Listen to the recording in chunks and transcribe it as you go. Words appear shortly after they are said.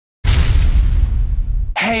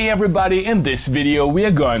Hey everybody, in this video we are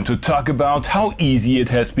going to talk about how easy it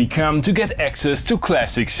has become to get access to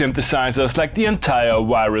classic synthesizers like the entire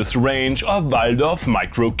OsTIrus range or Waldorf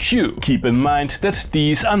Micro Q. Keep in mind that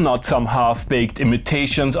these are not some half-baked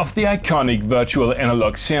imitations of the iconic virtual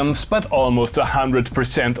analog synths, but almost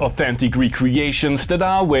 100% authentic recreations that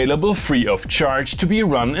are available free of charge to be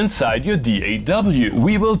run inside your DAW.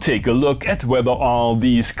 We will take a look at whether all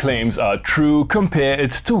these claims are true, compare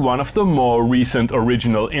it to one of the more recent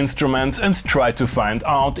original instruments and try to find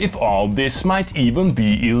out if all this might even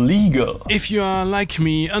be illegal. If you are like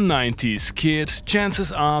me, a 90s kid,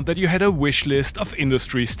 chances are that you had a wish list of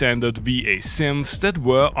industry standard VA synths that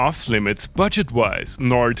were off limits budget-wise.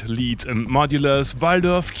 Nord leads and modulars,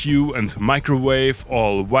 Waldorf Q and Microwave,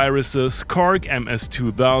 all viruses, Korg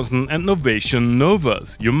MS-2000 and Novation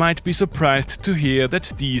Novas. You might be surprised to hear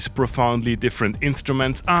that these profoundly different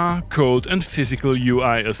instruments are, code and physical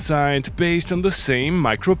UI aside, based on the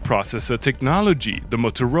same microprocessor technology, the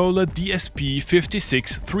Motorola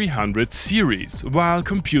DSP-56-300 series. While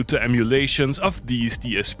computer emulations of these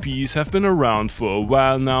DSPs have been around for a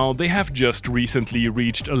while now, they have just recently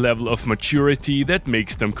reached a level of maturity that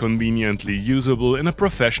makes them conveniently usable in a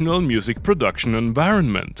professional music production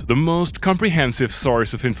environment. The most comprehensive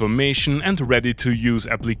source of information and ready-to-use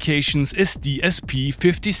applications is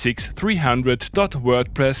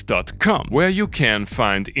dsp56300.wordpress.com, where you can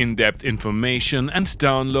find in-depth information and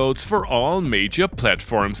downloads for all major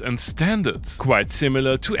platforms and standards. Quite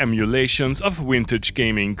similar to emulations of vintage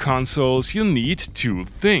gaming consoles, you need two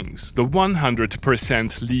things: the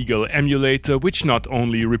 100% legal emulator, which not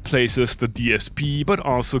only replaces the DSP but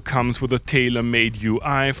also comes with a tailor-made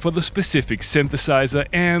UI for the specific synthesizer,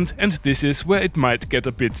 and this is where it might get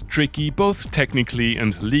a bit tricky both technically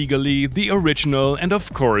and legally, the original and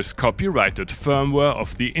of course copyrighted firmware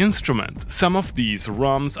of the instrument. Some of these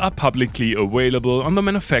ROMs are publicly available on the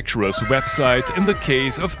manufacturer's website. In the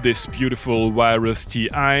case of this beautiful OsTIrus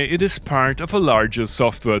TI, it is part of a larger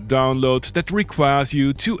software download that requires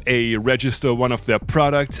you to A. register one of their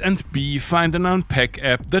products and B. find an unpack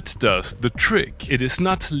app that does the trick. It is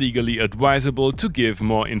not legally advisable to give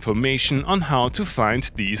more information on how to find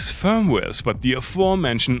these firmwares, but the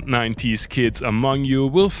aforementioned 90s kids among you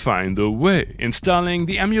will find a way. Installing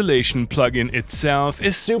the emulation plugin itself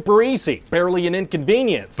is super easy, barely an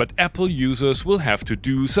inconvenience. But Apple users will have to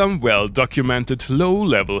do some well-documented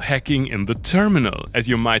low-level hacking in the terminal. As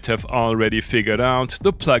you might have already figured out,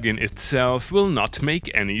 the plugin itself will not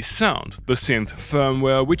make any sound. The synth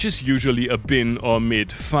firmware, which is usually a bin or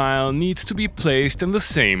mid file, needs to be placed in the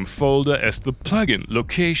same folder as the plugin.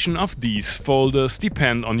 Location of these folders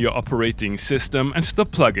depend on your operating system and the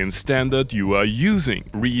plugin standard you are using.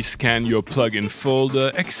 Rescan your plugin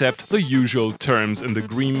folder, accept the usual terms and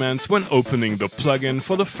agreements when opening the plugin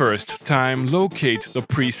for the first time, locate the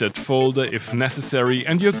preset folder if necessary,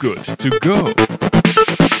 and you're good to go.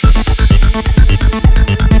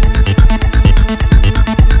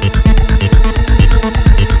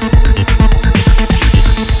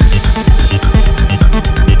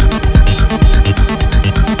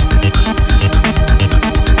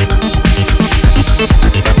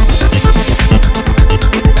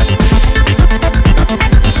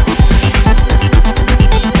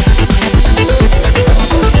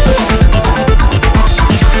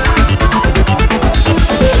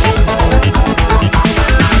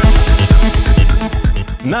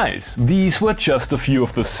 Nice! These were just a few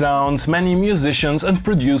of the sounds many musicians and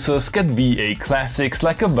producers get VA classics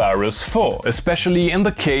like a OsTIrus for. Especially in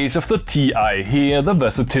the case of the TI here, the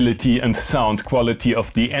versatility and sound quality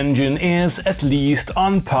of the engine is at least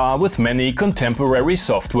on par with many contemporary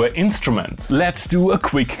software instruments. Let's do a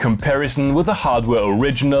quick comparison with a hardware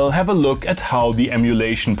original, have a look at how the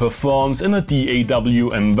emulation performs in a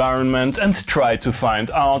DAW environment and try to find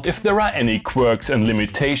out if there are any quirks and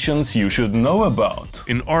limitations you should know about.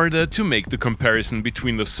 In order to make the comparison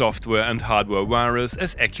between the software and hardware OsTIrus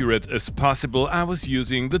as accurate as possible, I was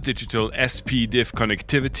using the digital SPDIF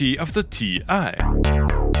connectivity of the TI.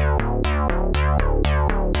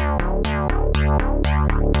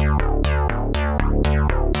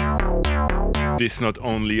 This not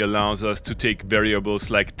only allows us to take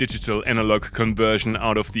variables like digital analog conversion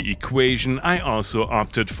out of the equation, I also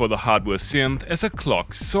opted for the hardware synth as a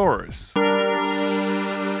clock source.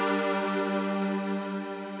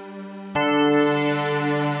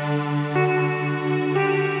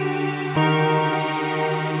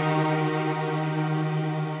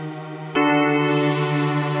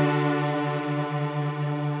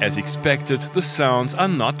 As expected, the sounds are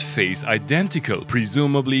not phase identical,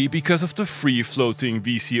 presumably because of the free-floating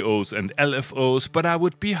VCOs and LFOs, but I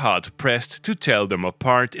would be hard-pressed to tell them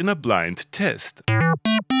apart in a blind test.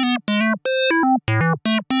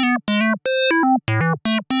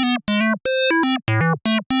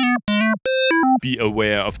 Be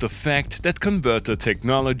aware of the fact that converter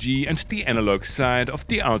technology and the analog side of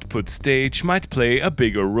the output stage might play a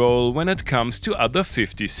bigger role when it comes to other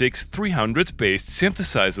 56-300 based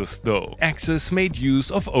synthesizers though. Axis made use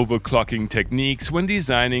of overclocking techniques when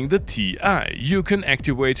designing the TI. You can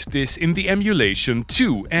activate this in the emulation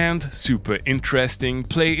too, and, super interesting,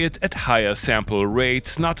 play it at higher sample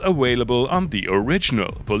rates not available on the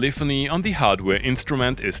original. Polyphony on the hardware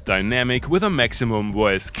instrument is dynamic with a maximum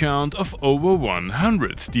voice count of over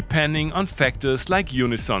 100, depending on factors like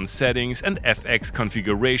unison settings and FX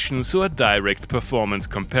configuration, so a direct performance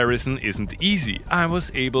comparison isn't easy. I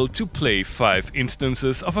was able to play 5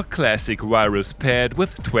 instances of a classic virus pad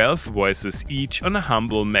with 12 voices each on a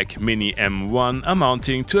humble Mac Mini M1,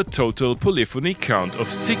 amounting to a total polyphony count of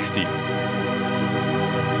 60.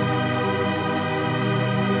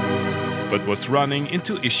 But was running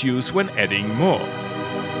into issues when adding more.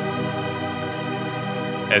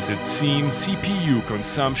 As it seems, CPU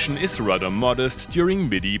consumption is rather modest during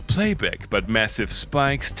MIDI playback, but massive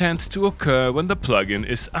spikes tend to occur when the plugin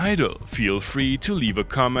is idle. Feel free to leave a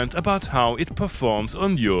comment about how it performs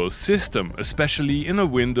on your system, especially in a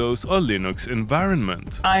Windows or Linux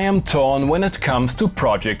environment. I am torn when it comes to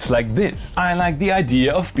projects like this. I like the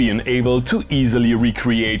idea of being able to easily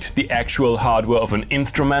recreate the actual hardware of an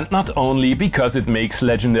instrument, not only because it makes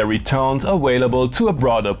legendary tones available to a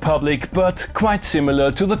broader public, but quite similar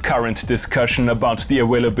to the current discussion about the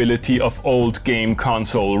availability of old game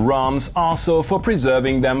console ROMs, also for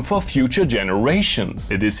preserving them for future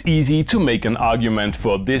generations. It is easy to make an argument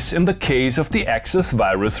for this in the case of the Access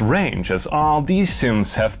virus range, as all these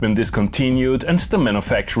synths have been discontinued and the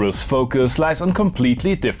manufacturer's focus lies on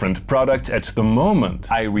completely different products at the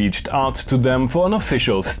moment. I reached out to them for an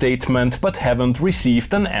official statement but haven't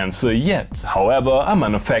received an answer yet. However, a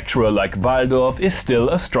manufacturer like Waldorf is still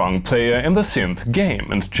a strong player in the synth game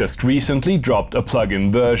and just recently dropped a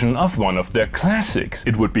plugin version of one of their classics.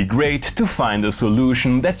 It would be great to find a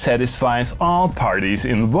solution that satisfies all parties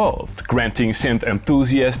involved, granting synth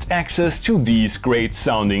enthusiasts access to these great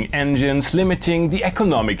sounding engines, limiting the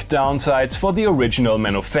economic downsides for the original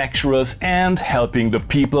manufacturers and helping the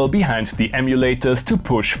people behind the emulators to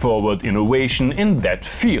push forward innovation in that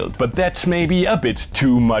field. But that's maybe a bit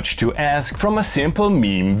too much to ask from a simple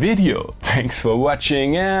meme video. Thanks for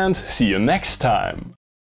watching and see you next time.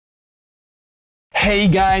 Hey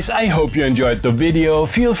guys, I hope you enjoyed the video.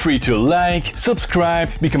 Feel free to like, subscribe,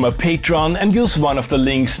 become a patron and use one of the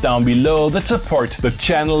links down below that support the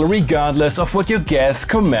channel regardless of what your guests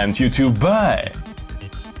command you to buy.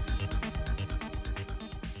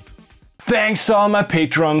 Thanks to all my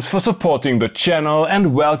patrons for supporting the channel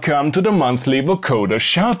and welcome to the monthly vocoder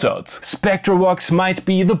shoutouts. Spectrovox might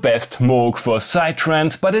be the best Moog for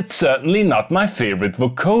psytrance, but it's certainly not my favorite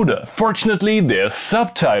vocoder. Fortunately, there's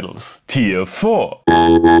subtitles. Tier 4.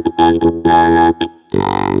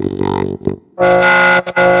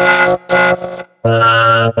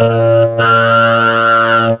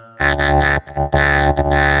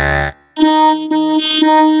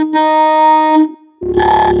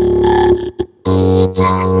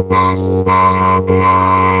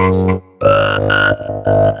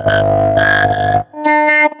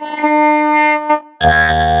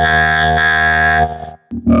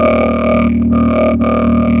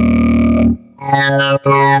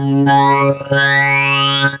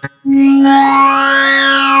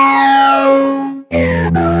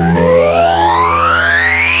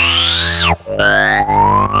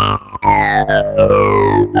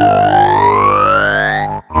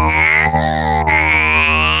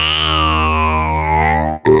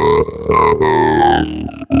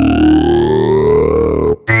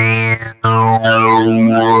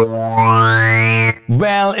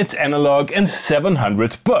 Well, it's analog and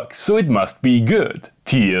 $700, so it must be good.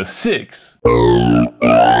 Tier 6.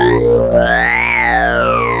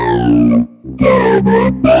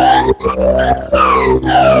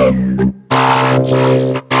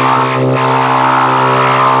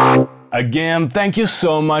 Again, thank you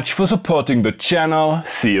so much for supporting the channel.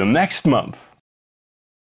 See you next month.